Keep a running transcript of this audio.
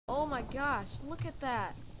my gosh, look at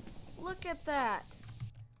that. Look at that.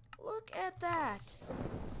 Look at that.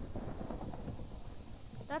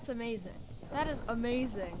 That's amazing. That is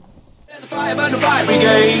amazing. There's a fire burn the fire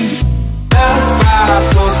brigade. Help our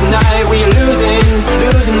souls tonight, we are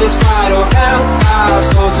losing this fight. Oh, help our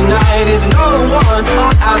souls tonight. Is no one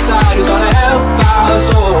on outside who's gonna help our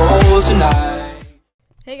souls tonight.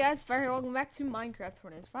 Hey guys, Fire here. Welcome back to Minecraft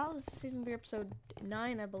Tornadoes. File this is season 3, episode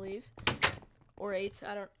 9, I believe, or 8.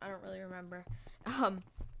 I don't really remember.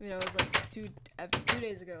 You know, it was like two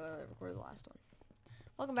days ago I recorded the last one.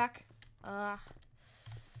 Welcome back.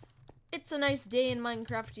 It's a nice day in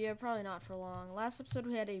Minecraft. Yeah, probably not for long. Last episode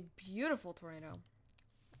we had a beautiful tornado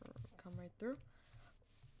come right through.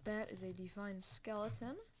 That is a defined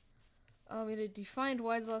skeleton. We had a defined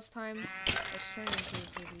wides last time, which turned into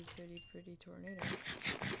a pretty tornado.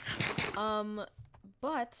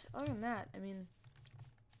 But other than that, I mean,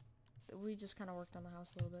 we just kind of worked on the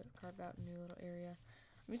house a little bit, carved out a new little area.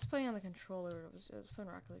 I'm just playing on the controller. It was playing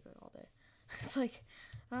Rocket League like all day. It's like,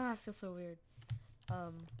 I feel so weird. I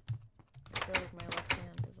feel like my left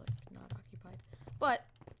hand is like not occupied, but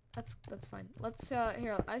that's fine. Let's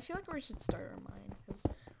here. I feel like we should start our mine because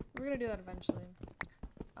we're gonna do that eventually.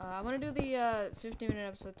 I'm gonna do the 15-minute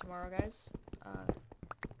episode tomorrow, guys.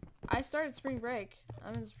 I started spring break.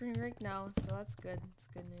 I'm in spring break now, so that's good. It's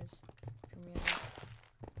good news for me at least.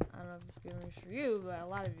 I don't know if it's good news for you, but a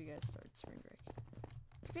lot of you guys started spring break.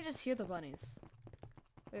 You can just hear the bunnies.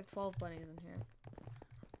 We have 12 bunnies in here.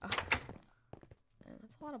 And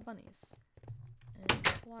that's a lot of bunnies. And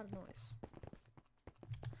that's a lot of noise.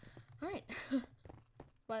 Alright.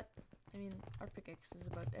 But, I mean, our pickaxe is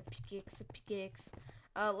about a pickaxe.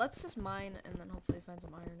 Let's just mine and then hopefully find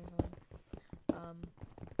some iron or something.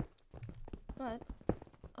 But,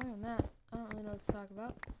 other than that, I don't really know what to talk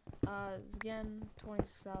about. Again,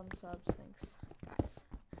 26,000 subs, thanks, guys.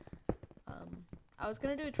 I was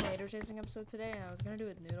gonna do a tornado chasing episode today, and I was gonna do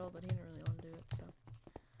it with Noodle, but he didn't really want to do it, so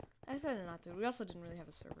I decided not to. We also didn't really have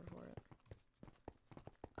a server for it.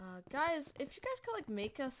 Guys, if you guys could like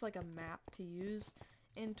make us like a map to use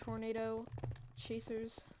in Tornado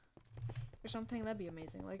Chasers or something, that'd be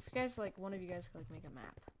amazing. Like if you guys like one of you guys could like make a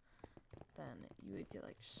map, then you would get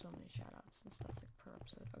like so many shoutouts and stuff like per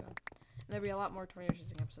episode. Oh god. And there'd be a lot more tornado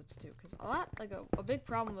chasing episodes too, because a big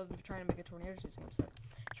problem of trying to make a tornado chasing episode,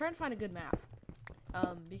 trying to find a good map.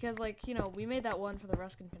 Because like, you know, we made that one for the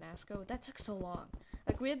Ruskin Finasco. That took so long.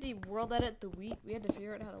 Like we had to world edit the wheat. We had to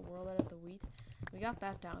figure out how to world edit the wheat. We got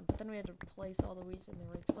that down, but then we had to place all the wheats in the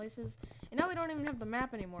right places. And now we don't even have the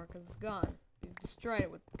map anymore because it's gone. We destroyed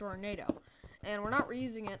it with tornado. And we're not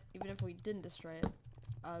reusing it, even if we didn't destroy it.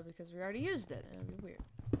 Because we already used it, and it would be weird.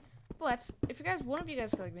 But, if you guys, one of you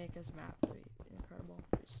guys could like make us a map, it would be incredible.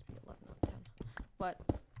 It would just be 11 out of 10. But,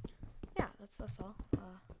 yeah, that's all.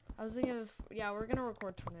 I was thinking of, yeah, we're gonna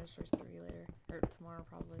record Tornado Stories 3 later, or tomorrow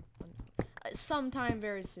probably, sometime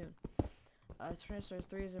very soon. Tornado Stories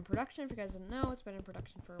 3 is in production. If you guys didn't know, it's been in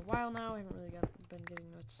production for a while now. I haven't really been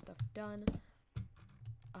getting much stuff done.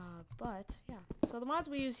 But yeah. So the mods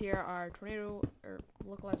we use here are Tornado or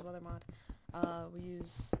Localized Weather mod. We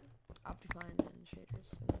use Optifine and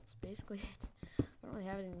shaders, and that's basically it. I don't really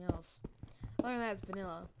have anything else. Other than that, it's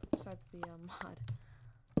vanilla. Besides the mod.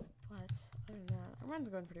 But other than that, our run's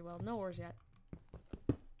going pretty well. No wars yet.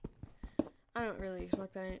 I don't really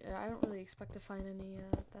expect to find any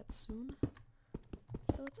that soon.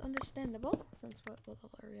 So it's understandable, since what level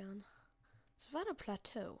are we on? Savannah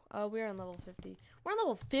Plateau. We're on level 50. We're on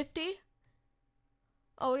level 50?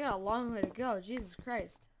 Oh, we got a long way to go. Jesus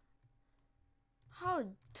Christ. How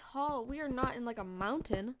tall? We are not in like a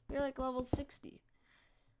mountain. We're like level 60.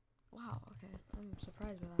 Wow, okay. I'm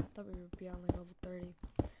surprised by that. I thought we would be on like level 30.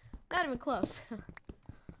 Not even close.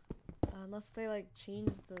 Unless they like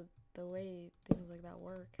change the way things like that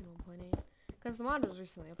work in 1.8. Because the mod was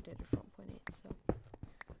recently updated for 1.8, so.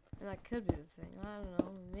 And that could be the thing. I don't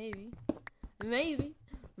know. Maybe. Maybe.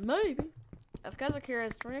 If you guys are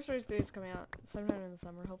curious, Tornado Stories 3 is coming out sometime in the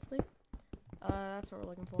summer, hopefully. That's what we're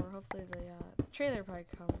looking for. Hopefully the trailer will probably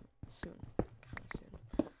come soon. Kind of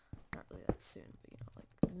soon. Not really that soon, but you know,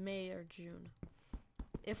 like May or June.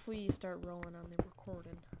 If we start rolling on the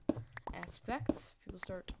recording aspect, people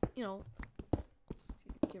start, you know,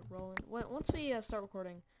 get rolling. Once we start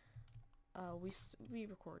recording, we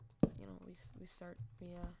record. You know, we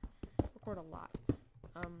record a lot.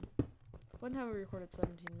 One time we recorded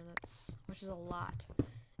 17 minutes, which is a lot,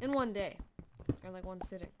 in one day, or like one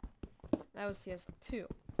sitting. That was CS2.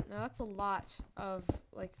 Now that's a lot of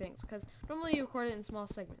like things, because normally you record it in small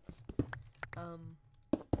segments.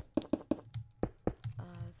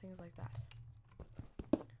 Things like that.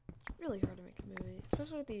 It's really hard to make a movie.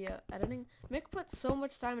 especially with the editing. Mick put so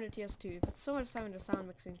much time into TS2. He put so much time into sound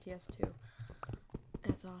mixing TS2.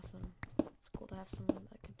 That's awesome. It's cool to have someone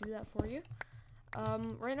that could do that for you.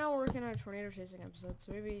 Right now we're working on a tornado chasing episode,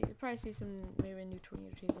 so maybe you'll probably see maybe a new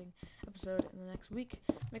tornado chasing episode in the next week.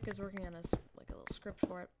 Mick is working on this, like a little script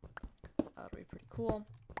for it. It'll be pretty cool.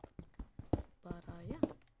 But, yeah.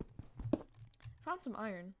 Found some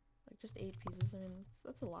iron. Like, just 8 pieces. I mean,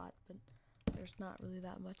 that's a lot, but there's not really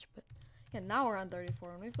that much. But, yeah, now we're on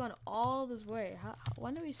 34, and we've gone all this way.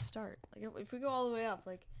 When do we start? Like, if we go all the way up,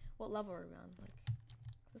 like, what level are we on? Like,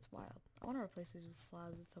 that's wild. I want to replace these with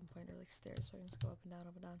slabs at some point, or, like, stairs, so I can just go up and down,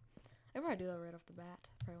 up and down. I could probably do that right off the bat.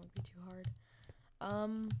 Probably won't be too hard.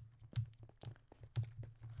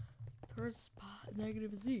 Towards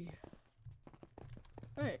negative Z.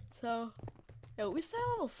 Alright, so, yeah, we started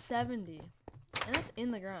level 70, and that's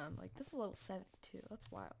in the ground. Like, this is level 72.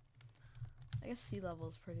 That's wild. I guess sea level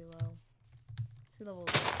is pretty low. Sea level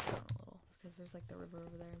is down a little, because there's, like, the river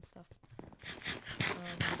over there and stuff.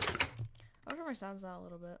 I'll turn my sounds down a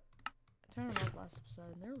little bit. I turned them off last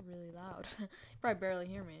episode, and they're really loud. You probably barely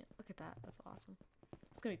hear me. Look at that. That's awesome.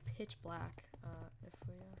 It's gonna be pitch black, if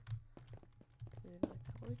we, leave it like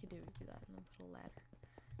that. What we could do, we could do that, and then put a ladder.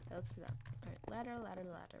 Yeah, let's do that. Alright, ladder, ladder,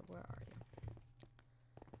 ladder. Where are you?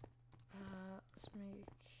 Let's make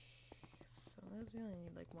some of those. We only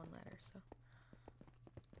need, like, 1 ladder, so.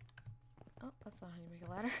 Oh, that's not how you make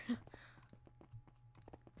a ladder.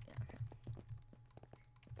 Yeah, okay.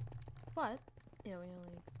 But, yeah, we only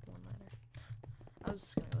need 1 ladder. I was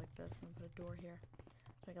just gonna go like this and put a door here.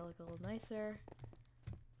 Make it look a little nicer.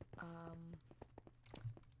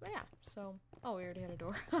 But yeah, so, oh, we already had a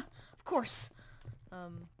door. Of course!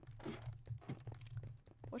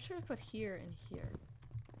 What should I put here and here?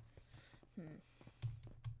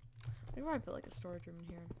 Maybe I put, like, a storage room in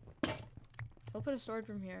here. We'll put a storage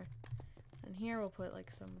room here. And here we'll put,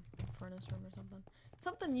 like, some furnace room or something.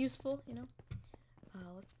 Something useful, you know?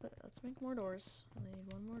 Let's make more doors. I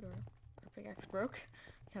need 1 more door. Our pickaxe broke.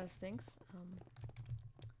 Kinda stinks.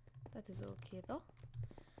 That is okay, though.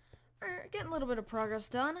 We're getting a little bit of progress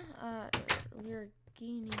done. We're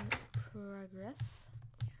gaining progress.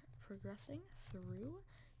 Progressing through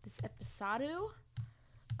this episode.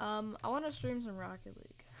 I want to stream some Rocket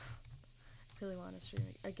League. I really want to stream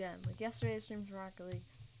it again. Like, yesterday I streamed some Rocket League.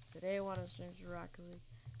 Today I want to stream some Rocket League.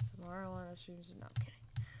 Tomorrow I want to stream some... No, I'm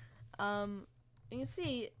kidding. You can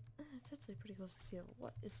see, it's actually pretty close to sea level.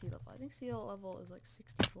 What is sea level? I think sea level is like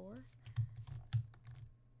 64.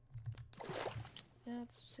 Yeah,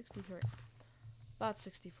 it's 63. About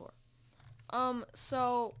 64.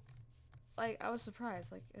 So, like, I was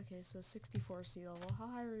surprised. Like, okay, so 64 sea level. How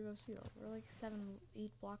high are we above sea level? We're like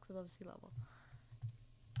 8 blocks above sea level.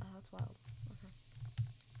 That's wild. Okay.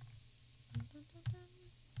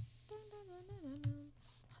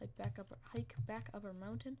 Hike back up our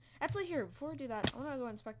mountain. Actually, here, before we do that, I want to go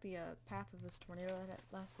inspect the path of this tornado I had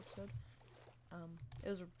last episode. It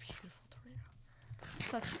was a beautiful tornado.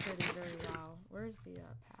 Such pretty, very wow. Where's the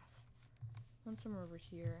path? One somewhere over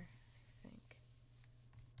here, I think.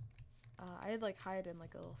 I had, like, hide in,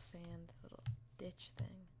 like, a little sand, little ditch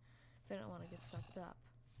thing, if I didn't want to get sucked up.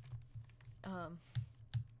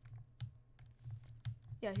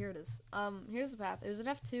 Yeah, here it is. Here's the path. It was an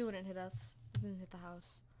F2 when it hit us. It didn't hit the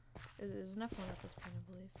house. It was an F1 at this point, I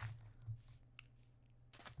believe.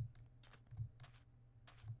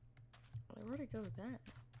 Well, where'd it go with that?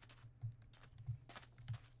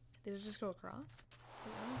 Did it just go across?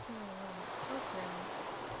 Wait, I don't see it. Okay.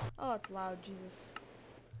 Oh, it's loud, Jesus.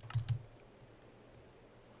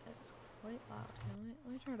 That was quite loud. Here,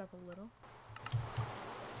 let me turn it up a little.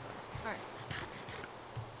 That's better. Alright.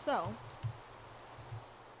 So.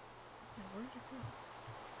 Where did it go?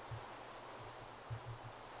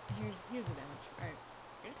 Here's the damage. Alright.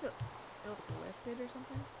 It's it'll lift it or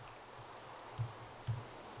something?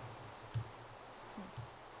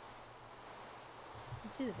 You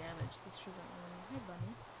can see the damage. This tree's not running. Hey,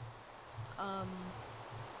 bunny.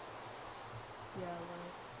 Yeah,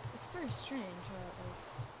 like, it's very strange how it, like,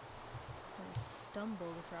 kind of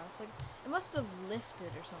stumbled across. Like, it must have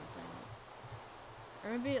lifted or something.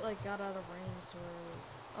 Or maybe it, like, got out of range to where,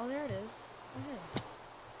 oh, there it is. Oh, hey.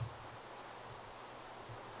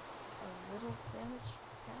 A little damage.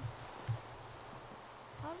 Yeah.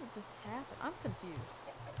 How did this happen? I'm confused.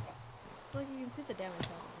 It's like you can see the damage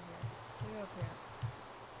happening here. Look up here.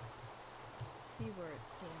 Let's see where it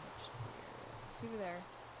damaged here. See over there.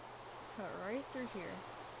 It's cut right through here.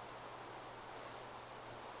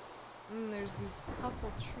 And there's these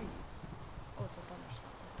couple trees. Oh, it's a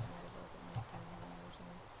thunderstorm. I might have opened nighttime or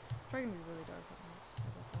something. It's probably gonna be really dark at night, so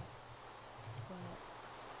sorry about that. But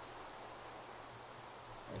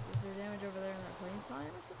plains mine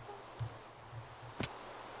or something?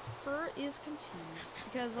 Fur is confused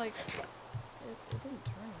because like it didn't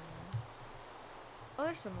turn anywhere. Oh,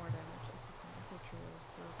 there's some more damage. I see a tree that was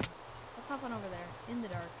broken. Let's hop on over there in the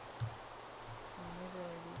dark. Maybe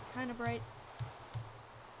it'll be kind of bright.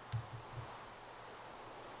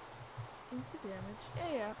 You can see the damage.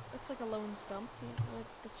 Yeah, it's like a lone stump.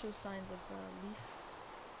 That shows signs of leaf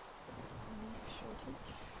shortage.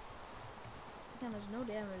 Again, there's no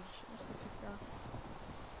damage. Just got picked off,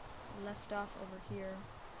 left off over here.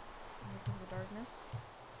 And here comes the darkness.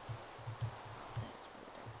 That is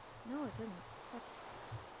really dark. No, it didn't. That's.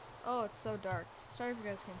 Oh, it's so dark. Sorry if you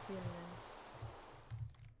guys can't see anything.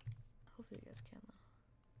 Hopefully you guys can though.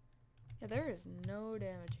 Yeah, there is no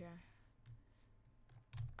damage here.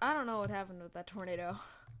 I don't know what happened with that tornado.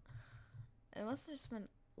 It must have just been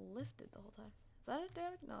lifted the whole time. Is that a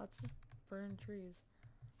damage? No, it's just burned trees.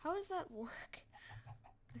 How does that work?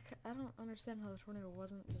 Like, I don't understand how the tornado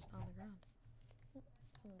wasn't just on the ground. Oh,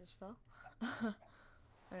 someone just fell.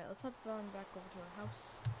 Alright, let's hop on back over to our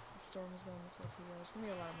house. The storm is going this way too. There's gonna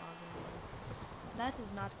be a lot of mobs in here. That is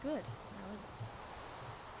not good. Now is it?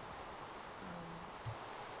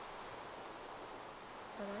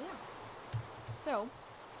 But yeah. So,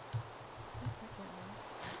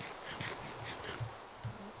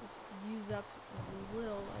 let's just use up as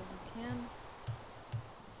little as we can.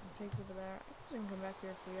 There's some pigs over there. I guess we can come back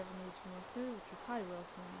here if we ever need some more food, which we probably will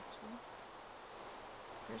soon, actually.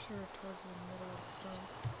 Pretty sure we're towards the middle of the storm.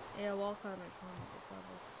 Yeah, wall cloud might form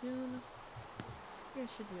probably soon. You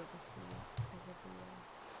guys should be able to see it because of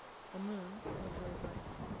the moon was very bright.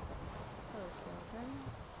 Hello, skeleton.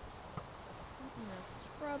 I'm gonna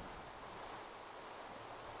scrub.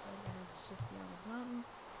 It's just beyond this mountain.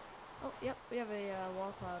 Oh, yep, we have a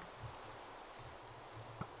wall cloud.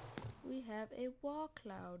 We have a wall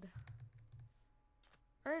cloud.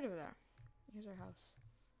 Right over there. Here's our house.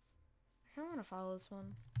 I kind of want to follow this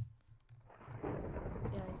one.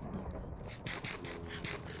 Yeah, you can hear it.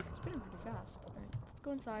 It's spinning pretty fast. Alright, let's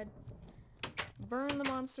go inside. Burn the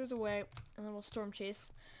monsters away, and then we'll storm chase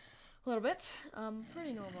a little bit.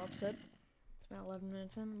 Pretty normal episode. It's about 11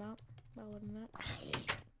 minutes in, about 11 minutes.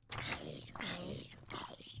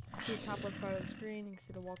 See the top left part of the screen, you can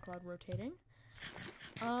see the wall cloud rotating.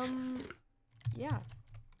 Yeah.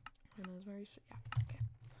 And is my research? Yeah, okay.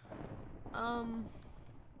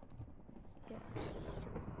 Yeah.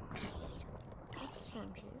 Let's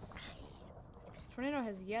storm chase. Tornado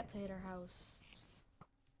has yet to hit our house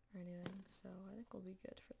or anything, so I think we'll be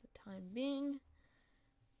good for the time being.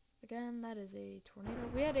 Again, that is a tornado.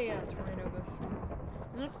 We had a tornado go through.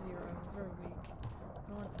 It was an F0, very weak.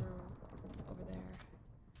 It went through over there.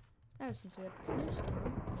 Now, since we have this new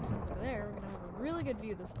storm, this one's over there, we're gonna have a really good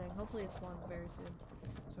view of this thing. Hopefully it spawns very soon,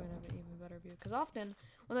 so we're gonna have an even better view. Because often,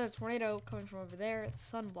 when there's a tornado coming from over there, it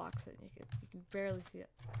sun blocks it, and you can barely see it.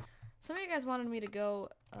 Some of you guys wanted me to go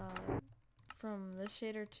from this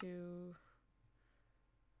shader to,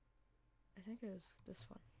 I think it was this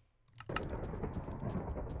one.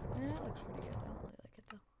 Yeah, that looks pretty good. I don't really like it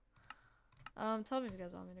though. Tell me if you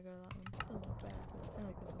guys want me to go to that one. It doesn't look bad, but I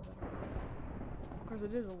like this one better. Of course,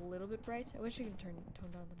 it is a little bit bright. I wish you could tone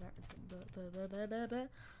down the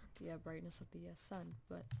brightness of the sun,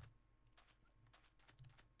 but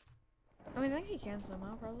I mean, I think you can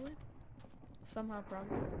somehow, probably.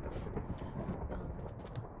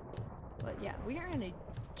 But yeah, we are in a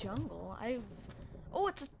jungle.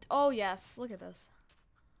 Oh yes, look at this.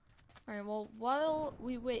 Alright, well, while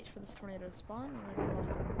we wait for this tornado to spawn, we might as well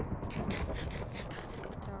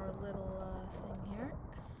get to our little thing here.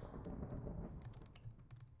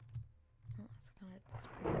 Oh, it's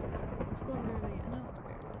pretty beautiful. Let's go under the. No, it's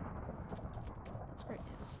buried. That's great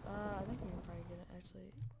news. I think we can probably get it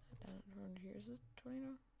actually down around here. Is this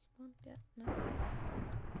tornado spawn? Yeah, no.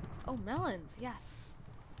 Oh, melons! Yes!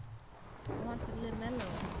 I want the melons.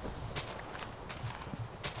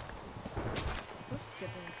 So this is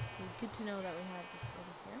good to know that we have this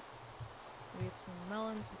over here. We get some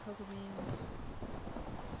melons, some cocoa beans.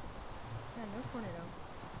 Yeah, no tornado.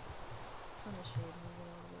 It's on the shade and we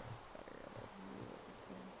get a little bit better of a view of this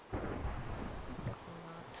thing. Definitely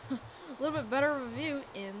not. A little bit better of a view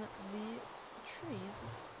in the trees.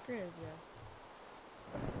 It's a great idea.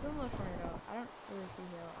 Still no tornado. I don't really see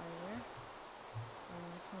hail either.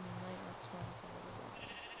 This one might not spawn for a little while.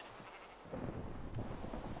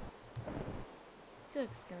 I feel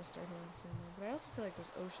like it's gonna start healing soon though, but I also feel like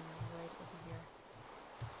there's ocean right over here.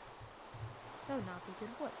 So that would not be good.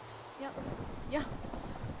 What? Yep. Yeah.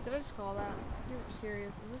 Did I just call that? You're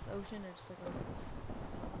serious? Is this ocean or just like a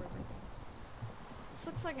river? This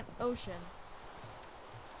looks like an ocean.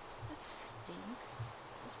 That stinks.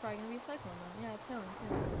 This probably gonna be a cyclone then. Yeah, it's hailing too.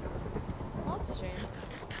 Well, that's a shame.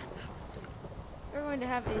 We're going to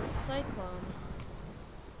have a cyclone.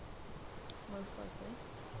 Most likely.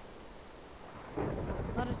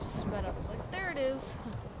 I thought it just sped up. I was like, there it is!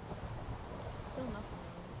 Still nothing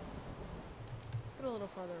really. Let's get a little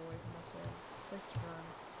farther away from us. So we have a place to run.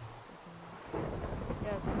 So we can...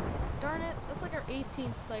 Yeah, it's... Darn it! That's like our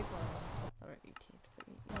 18th cyclone. Not our 18th, but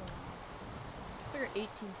you know. It's like our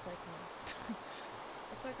 18th cyclone.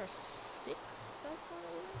 That's like our 6th cyclone,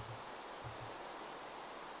 I believe?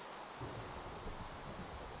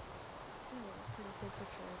 Oh, pretty cool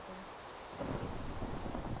picture right there.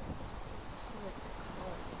 See like the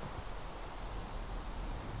color difference.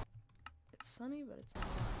 It's sunny, but it's not.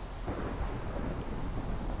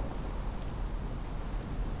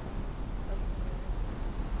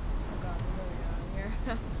 Oh god, we really got in here.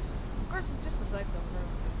 Of course, it's just a cyclone.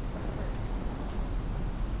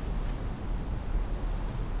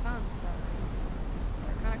 Sounds that nice.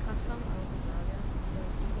 They're kind of custom. I don't think they're out yet.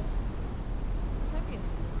 This might be a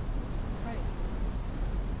single one. Probably a single one.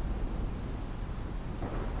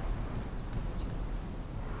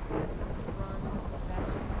 Let's run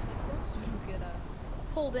faster than cyclones so we don't get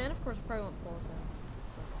pulled in. Of course, we probably won't pull us in since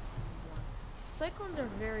it's like a C1. Cyclones are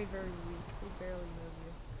very, very weak. They barely move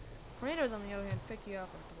you. Tornadoes, on the other hand, pick you up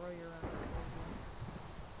and throw you around like crazy.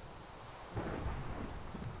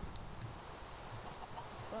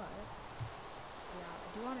 But, yeah, I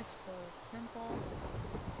do want to explore this temple.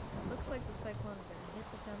 It looks like the cyclone is going to hit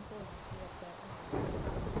the temple. You can see up that.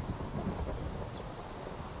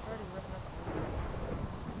 It's already ripping up the walls.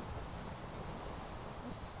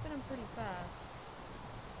 This is spinning pretty fast.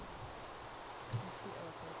 You can see, oh,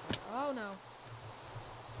 it's right there. Oh no!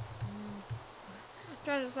 I'm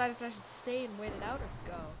trying to decide if I should stay and wait it out or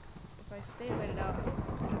go. Because if I stay and wait it out, I won't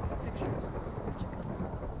take pictures, which it comes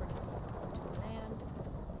out pretty to land.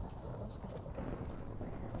 So I'm just gonna go over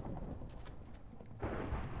here.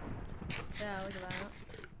 Yeah, look at that.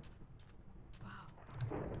 Wow.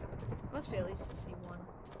 Must be at least a C1.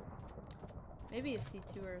 Maybe a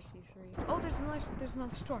C2 or a C3. Oh, there's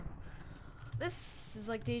another storm. This is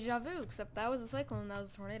like deja vu, except that was a cyclone, that was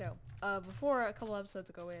a tornado. Before, a couple episodes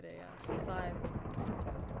ago, we had a C5 and like a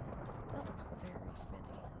tornado. That looks very spinny.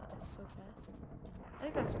 That is so fast. I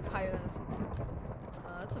think that's higher than a C2.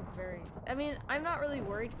 That's a very... I mean, I'm not really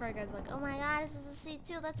worried for you guys like, oh my god, this is a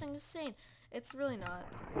C2, that's insane. It's really not,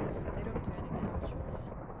 because they don't do any damage, really.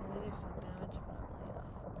 I mean, they do some damage, but not really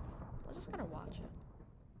enough. I'll just kind of watch it.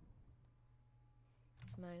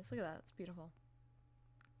 It's nice. Look at that. It's beautiful.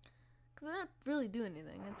 Because they don't really do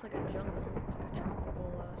anything. It's like a jungle. It's like a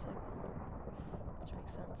tropical cyclone. Which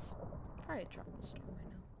makes sense. Probably a tropical storm right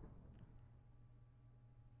now.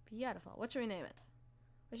 Beautiful. What should we name it?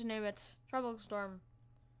 We should name it Tropical Storm.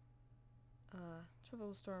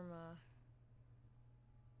 Tropical Storm,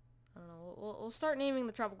 I don't know. We'll start naming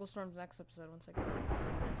the tropical storms next episode once I get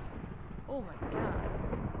the list. Oh my god.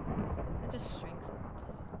 That just strengthened.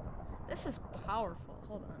 This is powerful.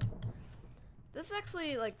 Hold on. This is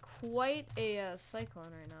actually like quite a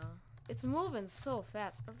cyclone right now. It's moving so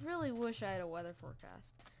fast. I really wish I had a weather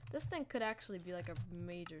forecast. This thing could actually be like a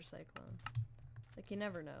major cyclone. Like you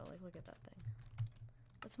never know. Like look at that thing.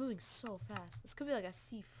 It's moving so fast. This could be like a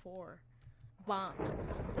C4 bomb.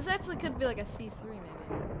 This actually could be like a C3 maybe.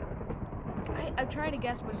 Like I'm trying to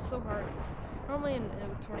guess, but it's so hard because normally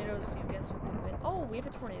with tornadoes you guess with the wind. Oh, we have a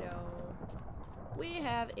tornado. We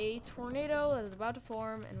have a tornado that is about to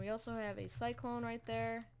form, and we also have a cyclone right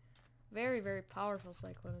there. Very, very powerful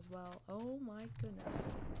cyclone as well. Oh my goodness.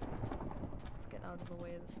 Let's get out of the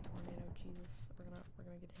way of this tornado. Jesus, we're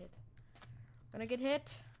gonna get hit. We're gonna get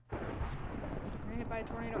hit. We're gonna hit by a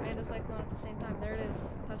tornado and a cyclone at the same time. There it is,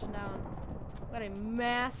 touching down. Got a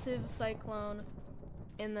massive cyclone,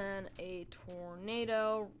 and then a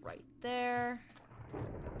tornado right there.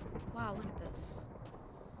 Wow, look at this.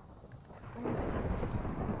 Oh my goodness.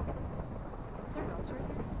 Is our house right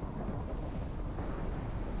here?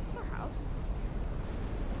 Is this our house?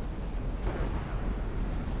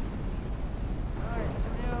 Alright,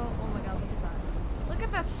 tornado. Oh my god, look at that. Look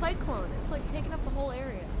at that cyclone. It's like taking up the whole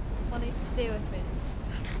area. Funny, stay with me.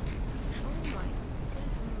 Oh my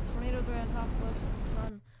goodness. The tornadoes are on top of us, but the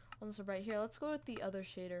sun wasn't so bright. Here, let's go with the other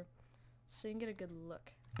shader so you can get a good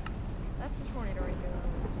look. That's the tornado right here.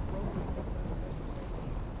 There's the cyclone.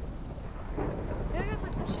 You guys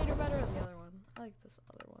like this shader better or the other one? I like this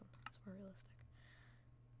other one. It's more realistic.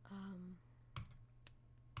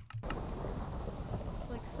 It's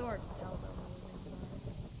like so hard to tell though.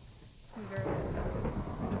 It's gonna be very hard to tell what this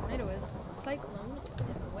tornado is. It's a cyclone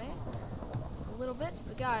in a way. A little bit.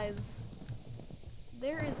 But guys,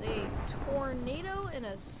 there is a tornado and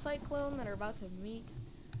a cyclone that are about to meet.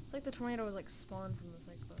 It's like the tornado was like spawned from the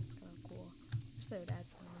cyclone. It's kind of cool. I wish they would add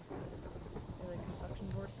something like construction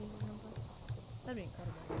vortices or something. That'd be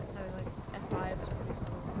incredible. Having like F5s produce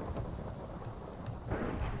other ones.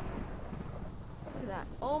 Look at that.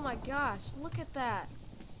 Oh my gosh. Look at that.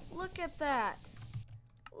 Look at that.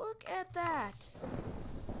 Look at that.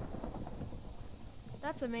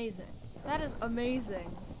 That's amazing. That is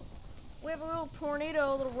amazing. We have a little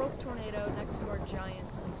tornado, a little rope tornado next to our giant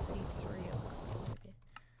like C3. It looks like maybe.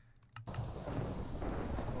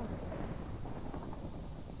 Let's go over here.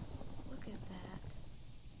 Look at that.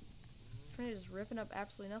 This tornado is ripping up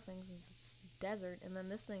absolutely nothing since it's desert, and then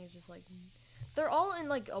this thing is just like, they're all in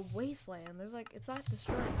like a wasteland. There's like, it's not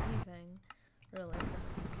destroying anything, really,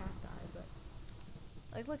 except for cacti. But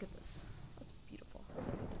like, look at this. That's beautiful. That's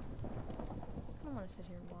like, I don't want to sit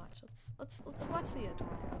here and watch. Let's watch the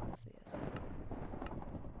tornado. That's the so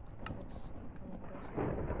let's come in closer.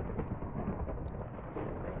 So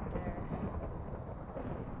right there.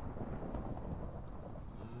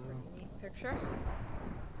 Pretty neat picture.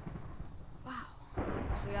 Wow.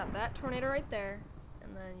 So we got that tornado right there,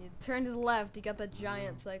 and then you turn to the left, you got that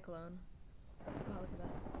giant cyclone. Oh, look at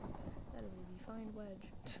that. That is a defined wedge.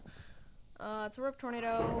 It's a rope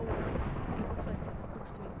tornado. It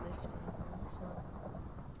looks to be lifting. And this one,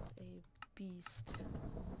 a beast.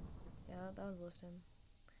 Yeah, that one's lifting.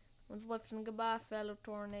 One's lifting. Goodbye, fellow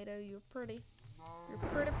tornado. You're pretty. You're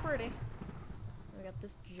pretty. And we got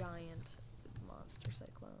this giant monster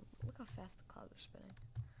cyclone. Look how fast the clouds are spinning.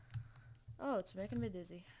 Oh, it's making me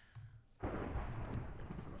dizzy. You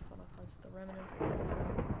can see the funnel clouds, the remnants of the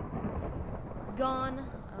funnel. Gone. You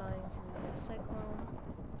can see the cyclone.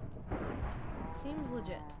 Seems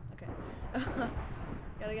legit. Okay.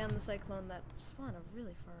 Got again the cyclone that spawned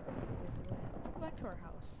really far ways away. Let's go back to our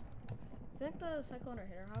house. Do you think the cyclone will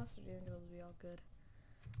hit our house, or do you think it'll be all good?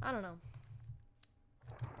 I don't know.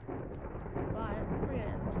 But we're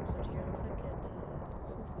gonna end this episode here. Looks like it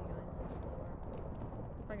seems to be going a little slower.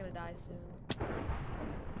 Probably gonna die soon.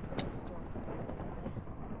 Storm.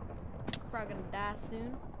 Probably gonna die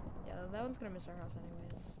soon. Yeah, that one's gonna miss our house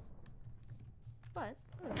anyways. But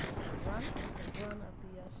let's just run. Let's run at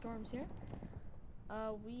the storms here.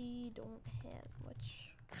 We don't have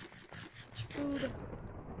much food.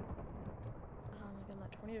 Again,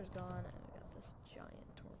 that tornado's gone, and we got this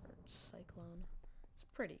giant cyclone. It's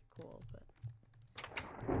pretty cool, but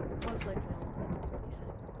most likely I won't do anything.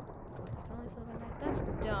 You can only sleep at night. That's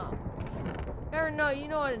dumb. You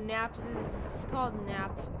know what a nap is? It's called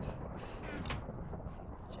nap. Seems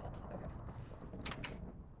legit. Okay.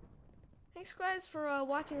 Thanks, guys, for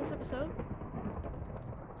watching this episode.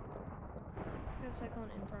 Got a cyclone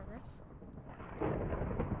in progress.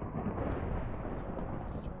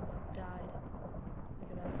 The storm that died.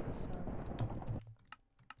 Look at that with the sun.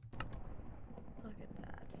 Look at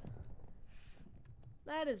that.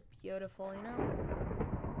 That is beautiful, you know?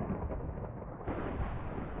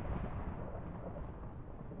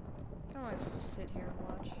 I want to just sit here and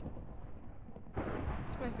watch.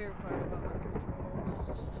 It's my favorite part about Minecraft tornadoes,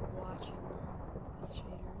 just watching them with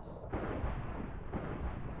shaders.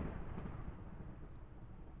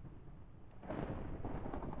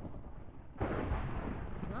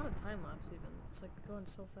 It's not a time lapse even. It's like going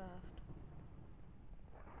so fast.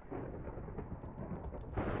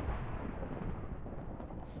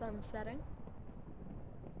 The sun setting.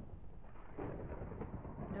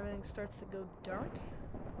 Everything starts to go dark.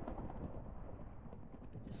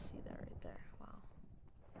 Just see that right there. Wow.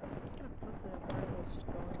 Look how quickly that particle's just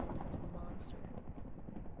going into this monster.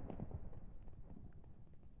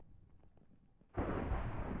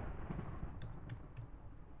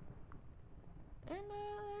 And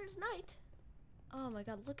there's night. Oh my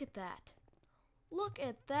god, look at that. Look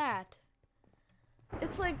at that.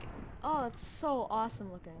 It's like, oh, it's so awesome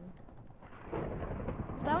looking.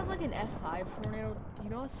 If that was like an F5 tornado, do you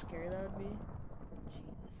know how scary that would be?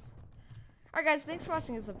 Jesus. Alright guys, thanks for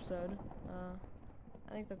watching this episode.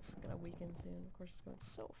 I think that's gonna weaken soon. Of course, it's going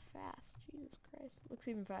so fast. Jesus Christ. It looks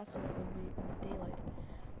even faster than it would be in the daylight.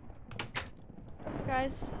 So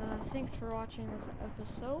guys, thanks for watching this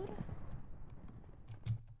episode.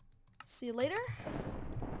 See you later.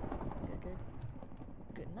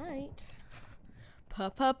 Good night. Pa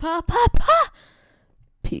pa pa pa pa.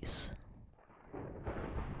 Peace.